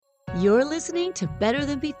You're listening to Better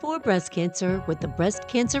Than Before Breast Cancer with the Breast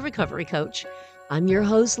Cancer Recovery Coach. I'm your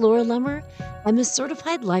host, Laura Lummer. I'm a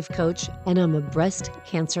certified life coach, and I'm a breast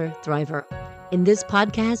cancer thriver. In this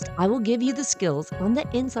podcast, I will give you the skills on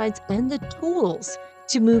the insights and the tools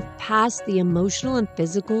to move past the emotional and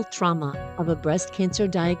physical trauma of a breast cancer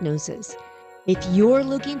diagnosis. If you're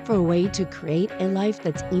looking for a way to create a life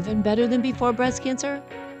that's even better than before breast cancer,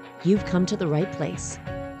 you've come to the right place.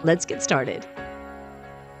 Let's get started.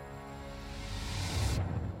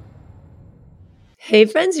 Hey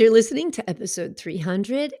friends, you're listening to episode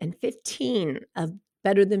 315 of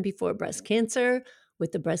Better Than Before Breast Cancer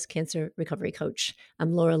with the Breast Cancer Recovery Coach.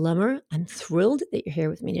 I'm Laura Lummer. I'm thrilled that you're here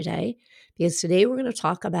with me today because today we're going to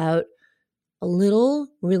talk about a little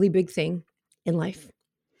really big thing in life.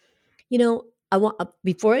 You know,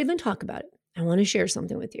 before I even talk about it, I want to share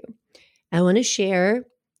something with you. I want to share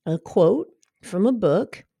a quote from a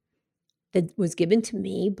book that was given to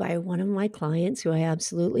me by one of my clients who I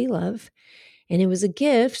absolutely love. And it was a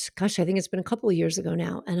gift. Gosh, I think it's been a couple of years ago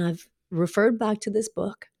now. And I've referred back to this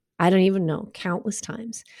book, I don't even know, countless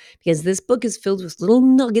times, because this book is filled with little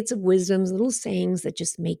nuggets of wisdoms, little sayings that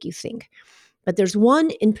just make you think. But there's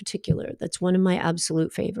one in particular that's one of my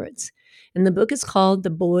absolute favorites. And the book is called The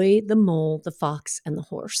Boy, the Mole, the Fox, and the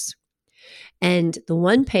Horse. And the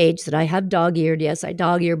one page that I have dog-eared, yes, I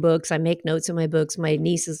dog-ear books. I make notes in my books. My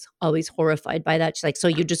niece is always horrified by that. She's like, so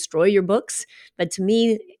you destroy your books? But to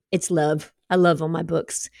me, it's love. I love all my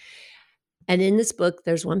books. And in this book,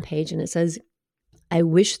 there's one page and it says, I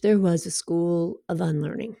wish there was a school of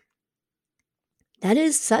unlearning. That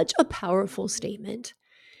is such a powerful statement.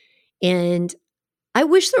 And I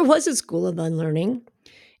wish there was a school of unlearning.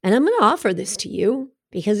 And I'm going to offer this to you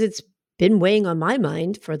because it's been weighing on my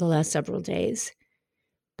mind for the last several days.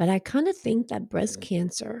 But I kind of think that breast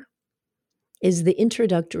cancer is the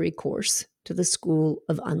introductory course to the school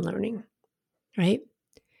of unlearning, right?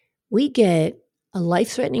 We get a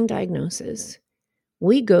life-threatening diagnosis.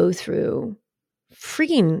 We go through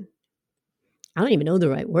freaking, I don't even know the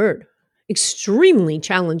right word, extremely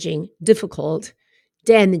challenging, difficult,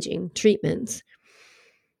 damaging treatments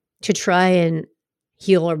to try and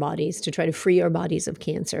heal our bodies, to try to free our bodies of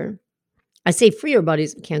cancer. I say free our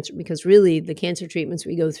bodies of cancer because really the cancer treatments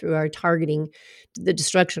we go through are targeting the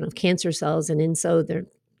destruction of cancer cells. And so they're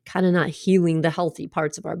kind of not healing the healthy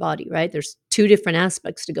parts of our body, right? There's two different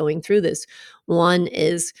aspects to going through this. One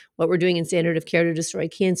is what we're doing in standard of care to destroy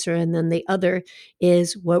cancer. And then the other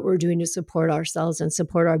is what we're doing to support ourselves and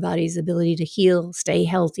support our body's ability to heal, stay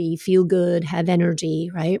healthy, feel good, have energy,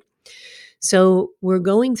 right? So we're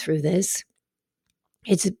going through this.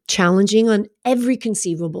 It's challenging on every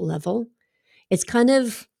conceivable level. It's kind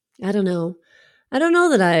of, I don't know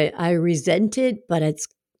that I resent it, but it's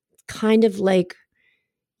kind of like,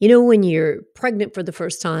 you know, when you're pregnant for the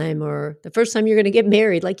first time or the first time you're going to get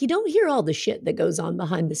married, like you don't hear all the shit that goes on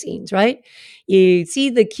behind the scenes, right? You see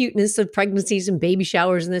the cuteness of pregnancies and baby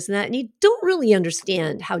showers and this and that, and you don't really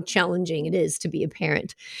understand how challenging it is to be a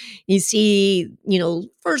parent. You see, you know,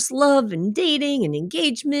 first love and dating and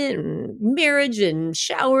engagement and marriage and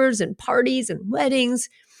showers and parties and weddings.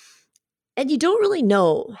 And you don't really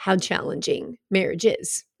know how challenging marriage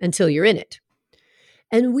is until you're in it.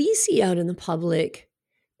 And we see out in the public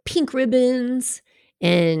pink ribbons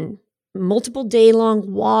and multiple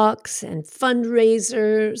day-long walks and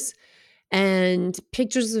fundraisers and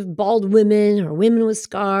pictures of bald women or women with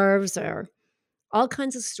scarves or all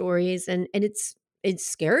kinds of stories. And it's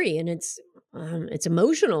scary and it's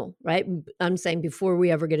emotional, right? I'm saying before we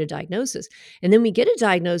ever get a diagnosis. And then we get a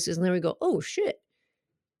diagnosis and then we go, oh shit.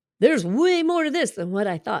 There's way more to this than what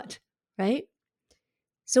I thought, right?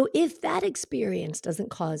 So if that experience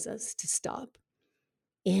doesn't cause us to stop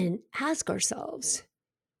and ask ourselves,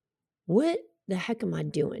 what the heck am I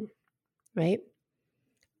doing, right?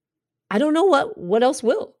 I don't know what else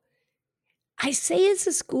will. I say it's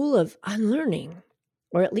a school of unlearning,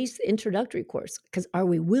 or at least the introductory course, because are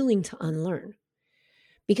we willing to unlearn?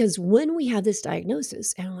 Because when we have this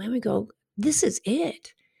diagnosis and when we go, this is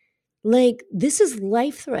it. Like, this is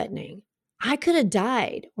life-threatening. I could have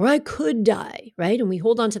died or I could die, right? And we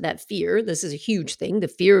hold on to that fear. This is a huge thing, the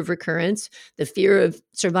fear of recurrence, the fear of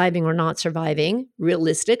surviving or not surviving.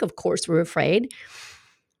 Realistic, of course, we're afraid.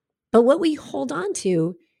 But what we hold on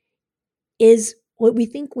to is what we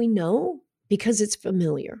think we know because it's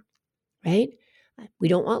familiar, right? We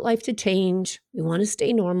don't want life to change. We want to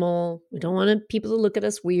stay normal. We don't want people to look at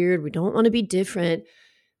us weird. We don't want to be different.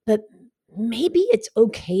 But maybe it's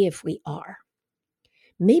okay if we are.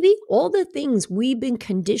 Maybe all the things we've been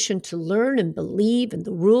conditioned to learn and believe and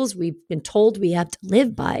the rules we've been told we have to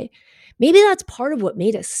live by, maybe that's part of what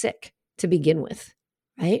made us sick to begin with,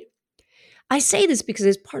 right? I say this because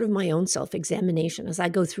it's part of my own self-examination as I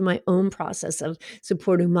go through my own process of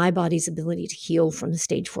supporting my body's ability to heal from a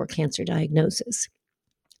stage 4 cancer diagnosis.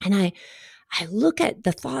 And I look at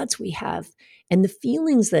the thoughts we have and the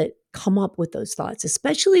feelings that come up with those thoughts,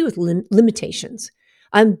 especially with limitations.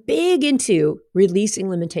 I'm big into releasing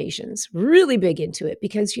limitations, really big into it,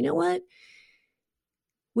 because you know what?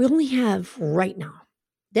 We only have right now.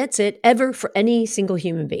 That's it, ever, for any single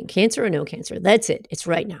human being, cancer or no cancer. That's it. It's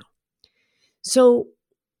right now. So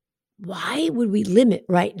why would we limit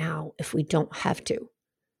right now if we don't have to?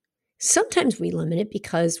 Sometimes we limit it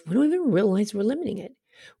because we don't even realize we're limiting it.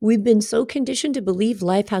 We've been so conditioned to believe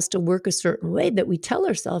life has to work a certain way that we tell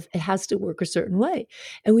ourselves it has to work a certain way.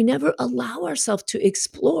 And we never allow ourselves to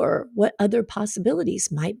explore what other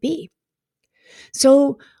possibilities might be.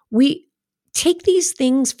 So we take these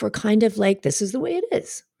things for kind of like, this is the way it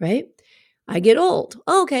is, right? I get old.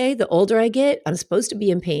 Okay, the older I get, I'm supposed to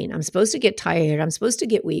be in pain. I'm supposed to get tired. I'm supposed to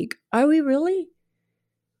get weak. Are we really?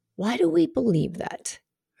 Why do we believe that,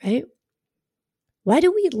 right? Why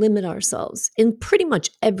do we limit ourselves in pretty much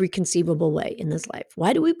every conceivable way in this life?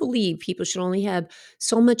 Why do we believe people should only have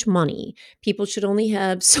so much money? People should only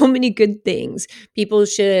have so many good things. People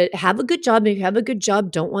should have a good job. If you have a good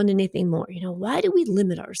job, don't want anything more. Why do we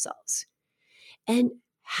limit ourselves? And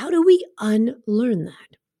how do we unlearn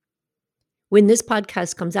that? When this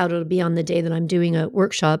podcast comes out, it'll be on the day that I'm doing a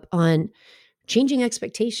workshop on changing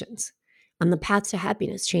expectations, on the path to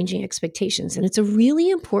happiness, changing expectations. And it's a really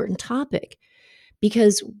important topic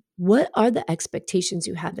because what are the expectations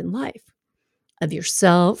you have in life of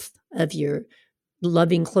yourself, of your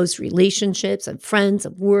loving close relationships, of friends,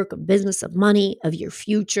 of work, of business, of money, of your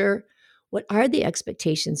future? What are the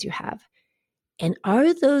expectations you have? And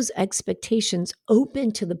are those expectations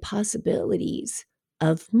open to the possibilities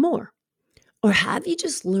of more? Or have you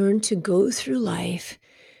just learned to go through life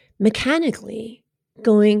mechanically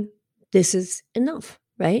going, this is enough,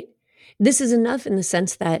 right? This is enough in the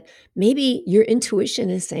sense that maybe your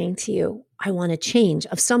intuition is saying to you, I want a change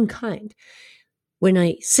of some kind. When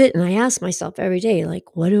I sit and I ask myself every day,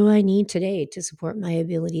 like, what do I need today to support my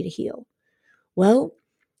ability to heal? Well,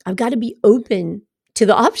 I've got to be open to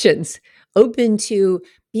the options, open to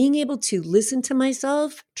being able to listen to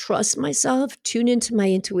myself, trust myself, tune into my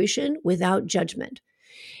intuition without judgment.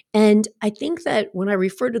 And I think that when I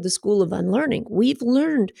refer to the school of unlearning, we've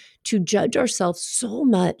learned to judge ourselves so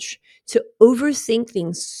much, to overthink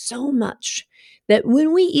things so much, that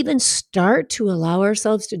when we even start to allow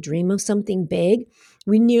ourselves to dream of something big,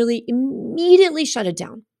 we nearly immediately shut it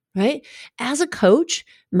down, right? As a coach,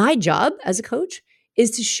 my job as a coach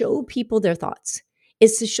is to show people their thoughts.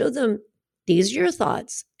 It's to show them these are your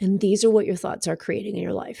thoughts and these are what your thoughts are creating in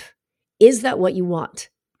your life. Is that what you want,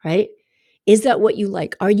 right? Is that what you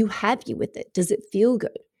like? Are you happy with it? Does it feel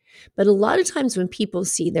good? But a lot of times when people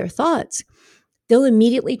see their thoughts, they'll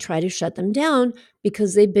immediately try to shut them down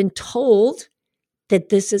because they've been told that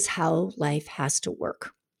this is how life has to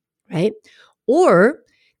work, right? Or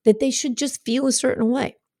that they should just feel a certain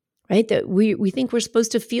way, right? That we think we're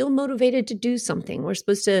supposed to feel motivated to do something. We're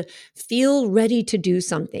supposed to feel ready to do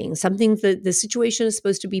something that the situation is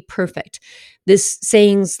supposed to be perfect. This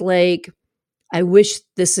sayings like, I wish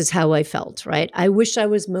this is how I felt, right? I wish I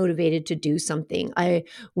was motivated to do something. I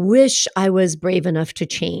wish I was brave enough to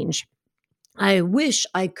change. I wish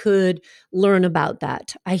I could learn about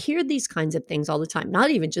that. I hear these kinds of things all the time,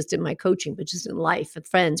 not even just in my coaching, but just in life with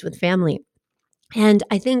friends, with family. And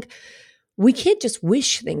I think we can't just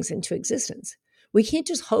wish things into existence. We can't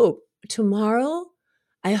just hope. Tomorrow,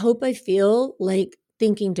 I hope I feel like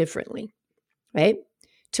thinking differently, right?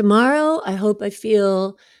 Tomorrow, I hope I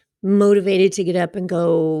feel motivated to get up and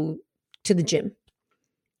go to the gym,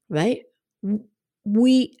 right?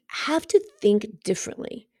 We have to think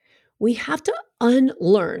differently. We have to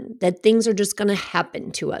unlearn that things are just going to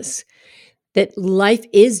happen to us, that life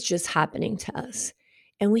is just happening to us.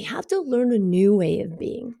 And we have to learn a new way of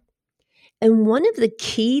being. And one of the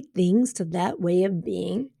key things to that way of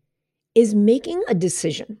being is making a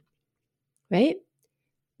decision, right?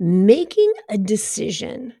 Making a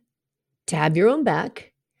decision to have your own back,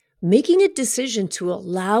 making a decision to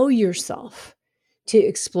allow yourself to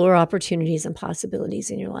explore opportunities and possibilities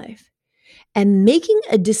in your life, and making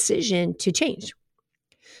a decision to change.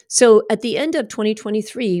 So at the end of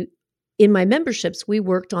 2023, in my memberships, we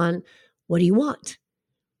worked on what do you want?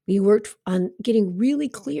 We worked on getting really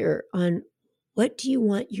clear on what do you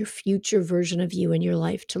want your future version of you in your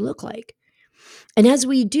life to look like? And as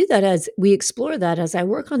we do that, as we explore that, as I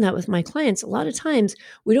work on that with my clients, a lot of times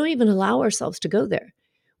we don't even allow ourselves to go there.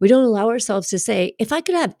 We don't allow ourselves to say, if I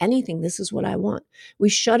could have anything, this is what I want. We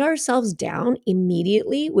shut ourselves down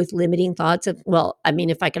immediately with limiting thoughts of, well, I mean,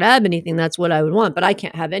 if I could have anything, that's what I would want, but I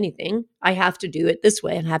can't have anything. I have to do it this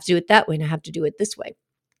way and I have to do it that way and I have to do it this way.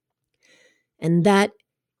 And that,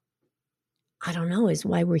 I don't know, is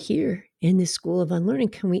why we're here in this school of unlearning.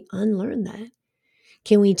 Can we unlearn that?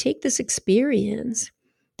 Can we take this experience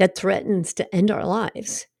that threatens to end our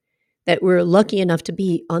lives, that we're lucky enough to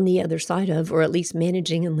be on the other side of, or at least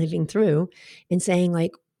managing and living through, and saying,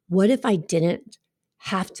 like, what if I didn't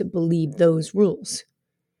have to believe those rules?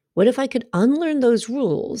 What if I could unlearn those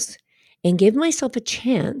rules and give myself a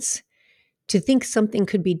chance to think something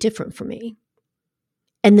could be different for me?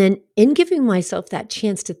 And then in giving myself that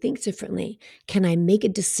chance to think differently, can I make a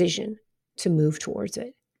decision to move towards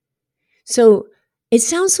it? So it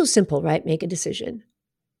sounds so simple, right? Make a decision.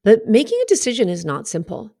 But making a decision is not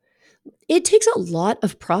simple. It takes a lot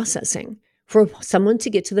of processing for someone to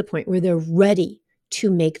get to the point where they're ready to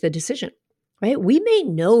make the decision, right? We may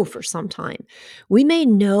know for some time. We may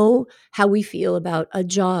know how we feel about a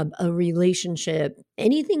job, a relationship,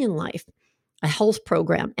 anything in life, a health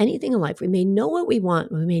program, anything in life. We may know what we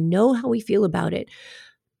want. We may know how we feel about it.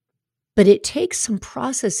 But it takes some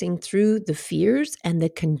processing through the fears and the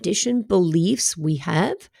conditioned beliefs we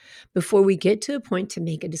have before we get to a point to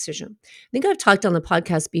make a decision. I think I've talked on the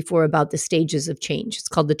podcast before about the stages of change. It's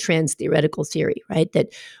called the trans theoretical theory, right?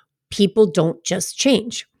 That people don't just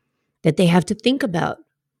change, that they have to think about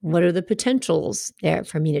what are the potentials there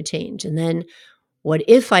for me to change. And then what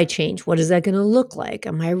if I change? What is that going to look like?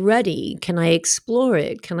 Am I ready? Can I explore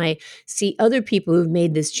it? Can I see other people who've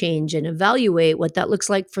made this change and evaluate what that looks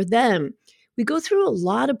like for them? We go through a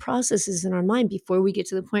lot of processes in our mind before we get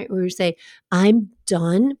to the point where we say, I'm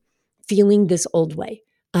done feeling this old way.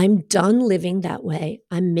 I'm done living that way.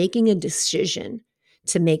 I'm making a decision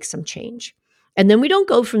to make some change. And then we don't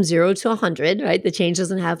go from 0 to 100, right? The change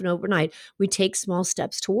doesn't happen overnight. We take small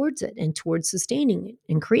steps towards it and towards sustaining it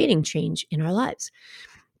and creating change in our lives.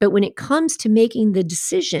 But when it comes to making the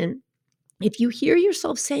decision, if you hear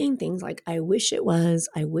yourself saying things like, I wish it was,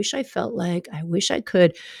 I wish I felt like, I wish I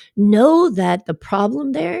could, know that the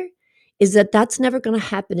problem there is that that's never going to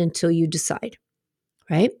happen until you decide.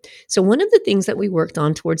 Right? So one of the things that we worked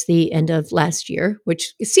on towards the end of last year,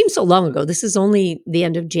 which it seems so long ago, this is only the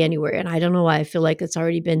end of January, and I don't know why I feel like it's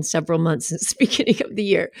already been several months since the beginning of the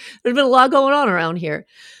year. There's been a lot going on around here.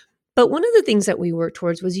 But one of the things that we worked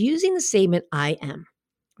towards was using the statement, I am,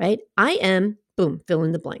 right? I am, boom, fill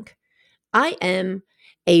in the blank. I am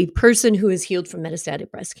a person who is healed from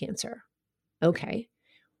metastatic breast cancer. Okay.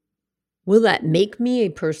 Will that make me a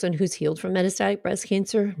person who's healed from metastatic breast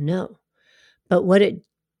cancer? No. But what it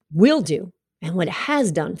will do and what it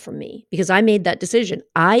has done for me, because I made that decision,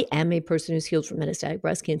 I am a person who's healed from metastatic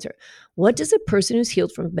breast cancer. What does a person who's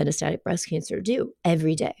healed from metastatic breast cancer do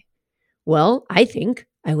every day? Well, I think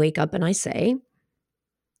I wake up and I say,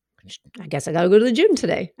 I guess I got to go to the gym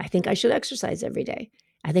today. I think I should exercise every day.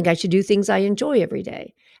 I think I should do things I enjoy every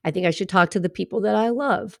day. I think I should talk to the people that I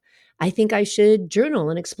love. I think I should journal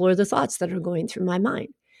and explore the thoughts that are going through my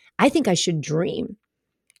mind. I think I should dream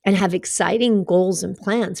and have exciting goals and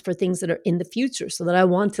plans for things that are in the future so that I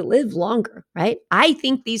want to live longer, right? I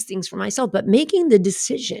think these things for myself, but making the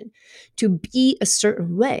decision to be a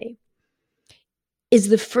certain way is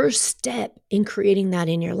the first step in creating that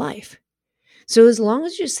in your life. So as long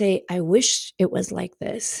as you say, I wish it was like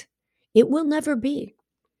this, it will never be.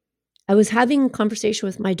 I was having a conversation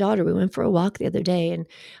with my daughter. We went for a walk the other day and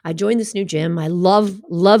I joined this new gym. I love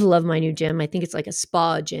my new gym. I think it's like a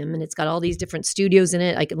spa gym and it's got all these different studios in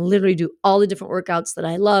it. I can literally do all the different workouts that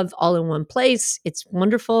I love all in one place. It's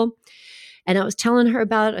wonderful. And I was telling her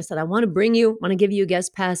about it. I said, I want to give you a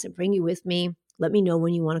guest pass and bring you with me. Let me know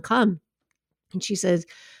when you want to come. And she says,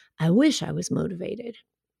 I wish I was motivated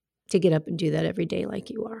to get up and do that every day like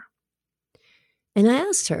you are. And I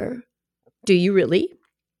asked her, do you really?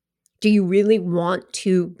 Do you really want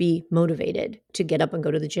to be motivated to get up and go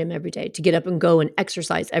to the gym every day, to get up and go and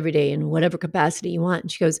exercise every day in whatever capacity you want?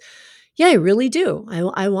 And she goes, yeah, I really do.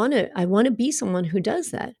 I want to be someone who does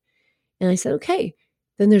that. And I said, okay,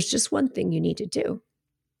 then there's just one thing you need to do.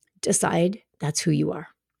 Decide that's who you are.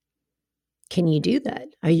 Can you do that?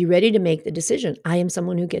 Are you ready to make the decision? I am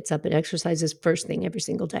someone who gets up and exercises first thing every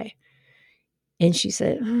single day. And she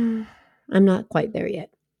said, I'm not quite there yet,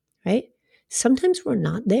 right? Sometimes we're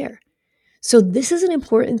not there. So this is an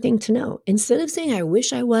important thing to know. Instead of saying, I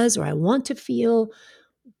wish I was, or I want to feel,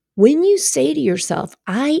 when you say to yourself,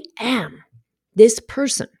 I am this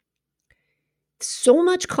person, so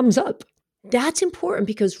much comes up. That's important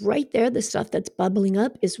because right there, the stuff that's bubbling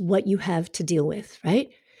up is what you have to deal with, right?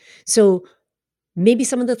 So Maybe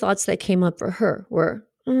some of the thoughts that came up for her were,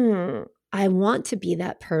 I want to be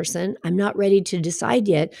that person. I'm not ready to decide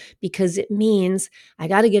yet because it means I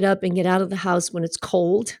got to get up and get out of the house when it's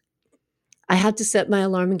cold. I have to set my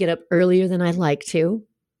alarm and get up earlier than I'd like to,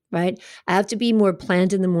 right? I have to be more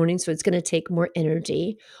planned in the morning, so it's going to take more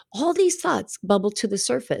energy. All these thoughts bubble to the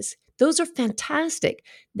surface. Those are fantastic.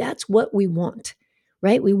 That's what we want,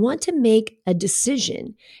 right? We want to make a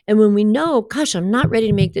decision. And when we know, gosh, I'm not ready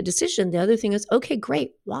to make the decision, the other thing is, okay,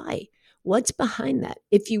 great. Why? What's behind that?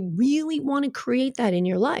 If you really want to create that in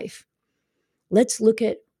your life, let's look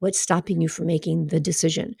at what's stopping you from making the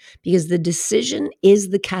decision, because the decision is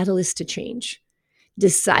the catalyst to change.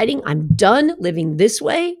 Deciding I'm done living this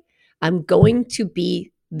way, I'm going to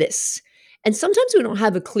be this. And sometimes we don't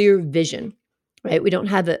have a clear vision, right? We don't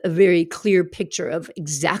have a very clear picture of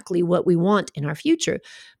exactly what we want in our future,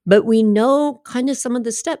 but we know kind of some of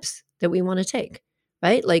the steps that we want to take,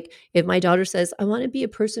 right? Like if my daughter says, I want to be a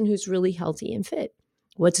person who's really healthy and fit.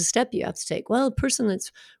 What's a step you have to take? Well, a person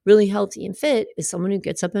that's really healthy and fit is someone who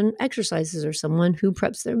gets up and exercises, or someone who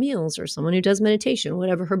preps their meals, or someone who does meditation,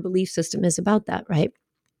 whatever her belief system is about that, right?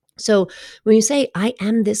 So when you say, I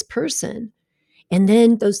am this person, and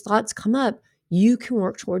then those thoughts come up, you can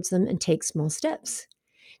work towards them and take small steps.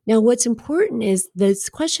 Now, what's important is this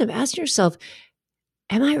question of asking yourself,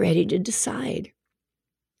 am I ready to decide?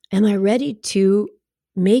 Am I ready to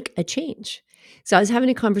make a change? So I was having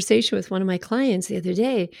a conversation with one of my clients the other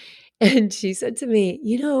day, and she said to me,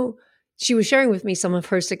 she was sharing with me some of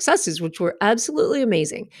her successes, which were absolutely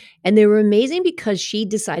amazing. And they were amazing because she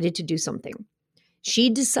decided to do something. She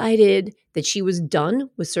decided that she was done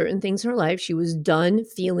with certain things in her life. She was done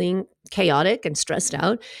feeling chaotic and stressed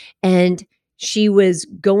out. And she was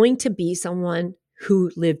going to be someone who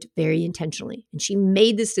lived very intentionally. And she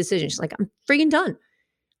made this decision. She's like, I'm freaking done.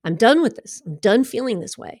 I'm done with this. I'm done feeling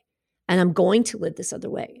this way. And I'm going to live this other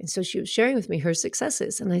way. And so she was sharing with me her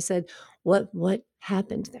successes. And I said, what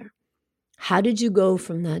happened there? How did you go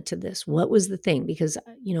from that to this? What was the thing? Because,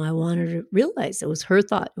 I wanted her to realize it was her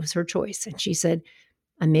thought. It was her choice. And she said,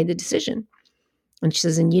 I made the decision. And she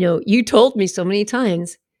says, and you told me so many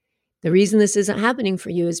times, the reason this isn't happening for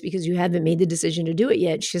you is because you haven't made the decision to do it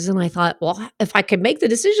yet. She says, and I thought, well, if I could make the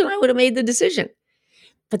decision, I would have made the decision.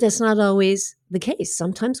 But that's not always the case.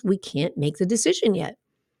 Sometimes we can't make the decision yet.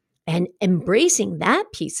 And embracing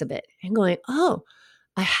that piece of it and going, oh,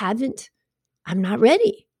 I'm not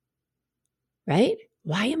ready, right?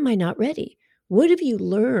 Why am I not ready? What have you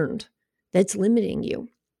learned that's limiting you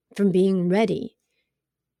from being ready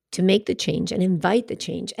to make the change and invite the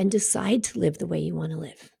change and decide to live the way you want to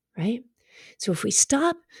live, right? So if we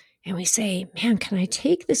stop and we say, man, can I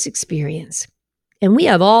take this experience? And we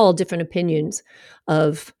have all different opinions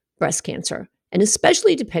of breast cancer, and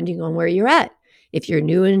especially depending on where you're at. If you're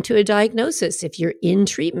new into a diagnosis, if you're in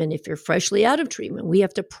treatment, if you're freshly out of treatment, we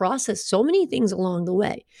have to process so many things along the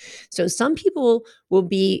way. So some people will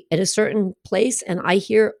be at a certain place, and I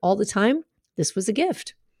hear all the time, this was a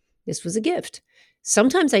gift. This was a gift.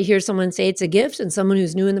 Sometimes I hear someone say it's a gift, and someone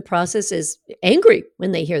who's new in the process is angry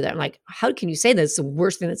when they hear that. I'm like, how can you say that? It's the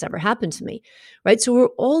worst thing that's ever happened to me, right? So we're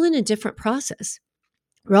all in a different process.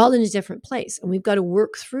 We're all in a different place, and we've got to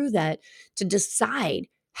work through that to decide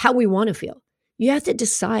how we want to feel. You have to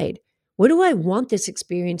decide, what do I want this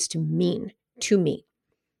experience to mean to me,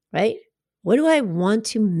 right? What do I want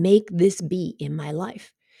to make this be in my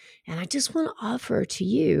life? And I just want to offer to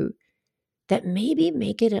you that maybe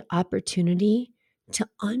make it an opportunity to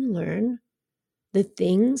unlearn the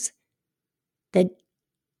things that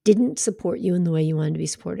didn't support you in the way you wanted to be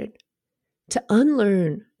supported, to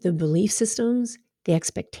unlearn the belief systems, the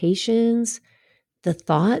expectations, the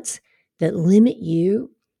thoughts that limit you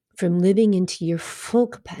from living into your full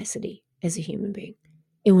capacity as a human being.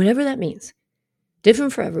 And whatever that means,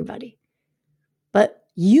 different for everybody. But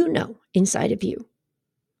inside of you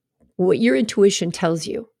what your intuition tells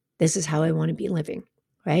you, this is how I want to be living,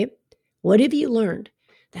 right? What have you learned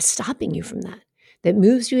that's stopping you from that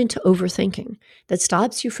moves you into overthinking, that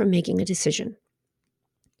stops you from making a decision?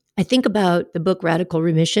 I think about the book Radical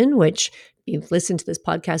Remission, which if you've listened to this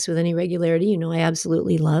podcast with any regularity, I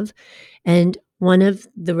absolutely love. And one of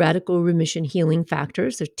the radical remission healing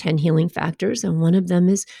factors, there's 10 healing factors, and one of them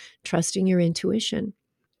is trusting your intuition.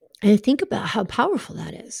 And think about how powerful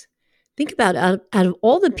that is. Think about out of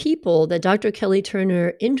all the people that Dr. Kelly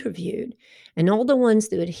Turner interviewed and all the ones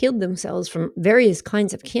that had healed themselves from various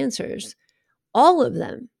kinds of cancers, all of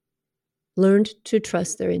them learned to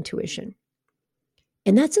trust their intuition.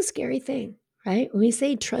 And that's a scary thing, right? When we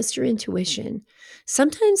say trust your intuition,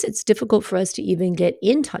 sometimes it's difficult for us to even get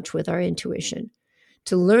in touch with our intuition,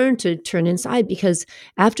 to learn to turn inside. Because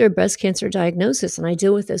after a breast cancer diagnosis, and I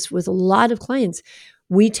deal with this with a lot of clients,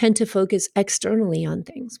 we tend to focus externally on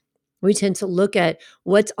things. We tend to look at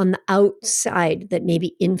what's on the outside that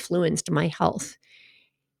maybe influenced my health.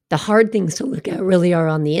 The hard things to look at really are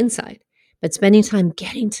on the inside, but spending time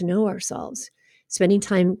getting to know ourselves, spending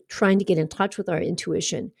time trying to get in touch with our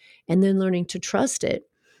intuition, and then learning to trust it.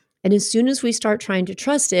 And as soon as we start trying to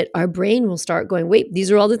trust it, our brain will start going, wait,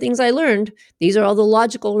 these are all the things I learned. These are all the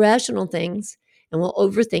logical, rational things. And we'll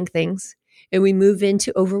overthink things. And we move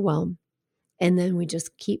into overwhelm. And then we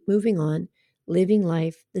just keep moving on, living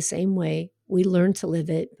life the same way we learned to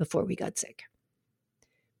live it before we got sick.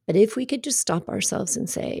 But if we could just stop ourselves and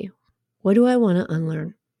say, what do I want to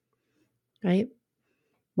unlearn? Right?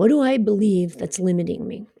 What do I believe that's limiting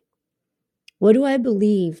me? What do I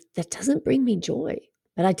believe that doesn't bring me joy?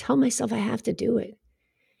 But I tell myself I have to do it.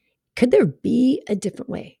 Could there be a different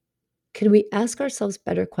way? Could we ask ourselves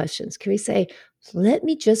better questions? Can we say, let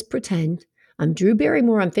me just pretend I'm Drew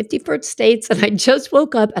Barrymore on 51st States and I just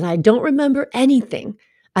woke up and I don't remember anything.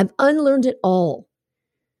 I've unlearned it all.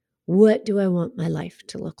 What do I want my life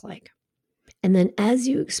to look like? And then as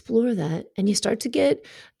you explore that and you start to get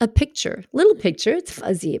a picture, little picture, it's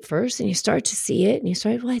fuzzy at first, and you start to see it and you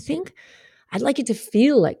start, well, I think I'd like it to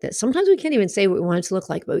feel like this. Sometimes we can't even say what we want it to look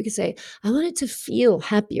like, but we can say, I want it to feel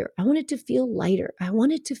happier. I want it to feel lighter. I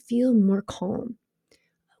want it to feel more calm.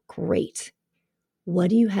 Great. What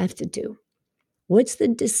do you have to do? What's the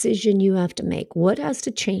decision you have to make? What has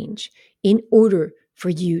to change in order for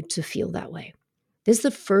you to feel that way? This is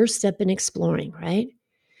the first step in exploring, right?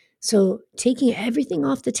 So taking everything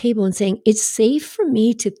off the table and saying, it's safe for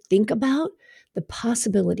me to think about the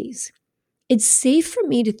possibilities. It's safe for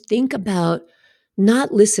me to think about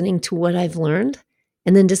not listening to what I've learned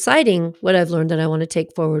and then deciding what I've learned that I want to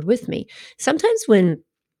take forward with me. Sometimes when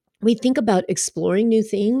we think about exploring new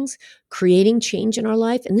things, creating change in our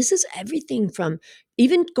life, and this is everything from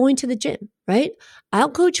even going to the gym, right?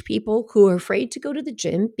 I'll coach people who are afraid to go to the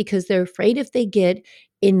gym because they're afraid if they get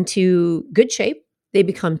into good shape, they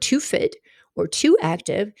become too fit or too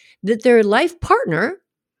active, that their life partner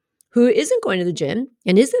who isn't going to the gym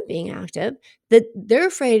and isn't being active, that they're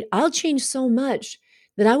afraid I'll change so much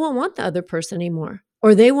that I won't want the other person anymore,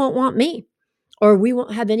 or they won't want me, or we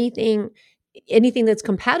won't have anything that's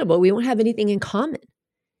compatible. We won't have anything in common.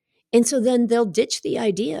 And so then they'll ditch the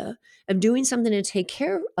idea of doing something to take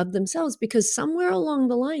care of themselves because somewhere along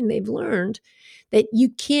the line they've learned that you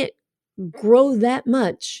can't grow that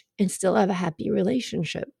much and still have a happy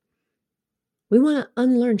relationship. We want to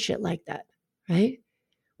unlearn shit like that, right?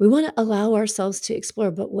 We want to allow ourselves to explore,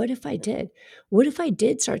 but what if I did? What if I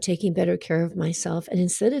did start taking better care of myself? And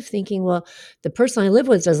instead of thinking, well, the person I live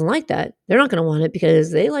with doesn't like that, they're not going to want it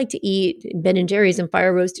because they like to eat Ben& Jerry's and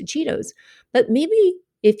fire roasted Cheetos. But maybe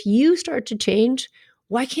if you start to change,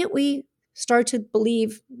 why can't we start to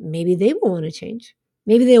believe maybe they will want to change?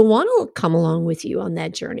 Maybe they want to come along with you on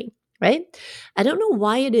that journey, right? I don't know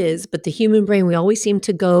why it is, but the human brain, we always seem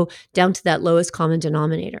to go down to that lowest common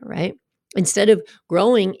denominator, right? Instead of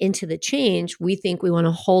growing into the change, we think we want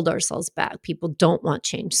to hold ourselves back. People don't want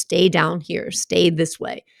change. Stay down here. Stay this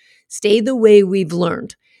way. Stay the way we've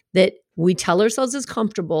learned that we tell ourselves is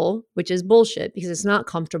comfortable, which is bullshit because it's not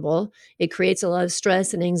comfortable. It creates a lot of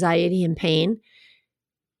stress and anxiety and pain,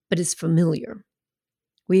 but it's familiar.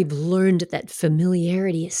 We've learned that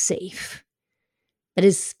familiarity is safe. That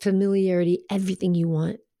is familiarity, everything you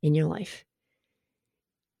want in your life.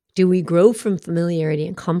 Do we grow from familiarity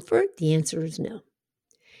and comfort? The answer is no.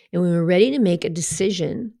 And when we're ready to make a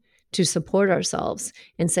decision to support ourselves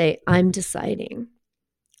and say, I'm deciding,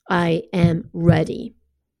 I am ready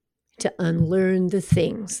to unlearn the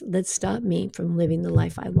things that stop me from living the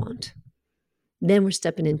life I want, then we're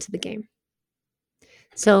stepping into the game.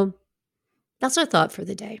 So that's our thought for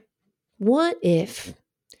the day. What if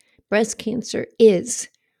breast cancer is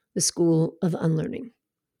the school of unlearning?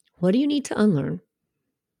 What do you need to unlearn?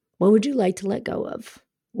 What would you like to let go of?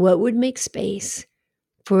 What would make space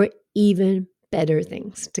for even better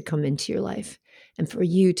things to come into your life and for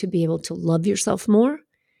you to be able to love yourself more,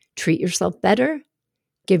 treat yourself better,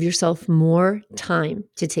 give yourself more time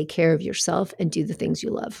to take care of yourself and do the things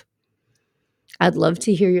you love? I'd love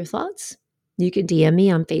to hear your thoughts. You can DM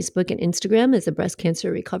me on Facebook and Instagram as a breast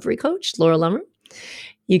cancer recovery coach, Laura Lummer.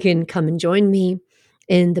 You can come and join me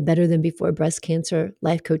in the Better Than Before Breast Cancer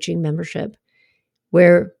Life Coaching membership,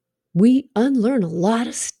 where we unlearn a lot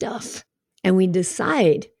of stuff and we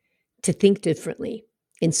decide to think differently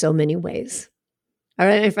in so many ways. All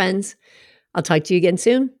right, my friends, I'll talk to you again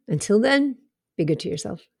soon. Until then, be good to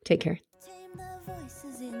yourself. Take care. Tame the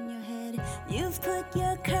voices in your head. You You've put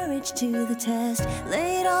your courage to the test,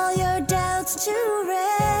 laid all your doubts to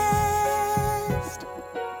rest.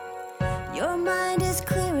 Your mind is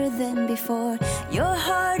clearer than before, your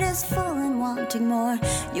heart is full and wanting more,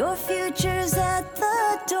 your future's at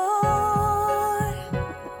the door.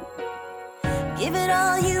 Give it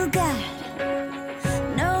all you got,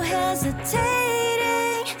 no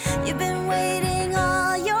hesitating, you've been waiting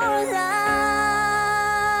all your life.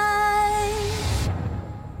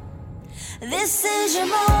 This is your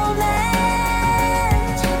moment.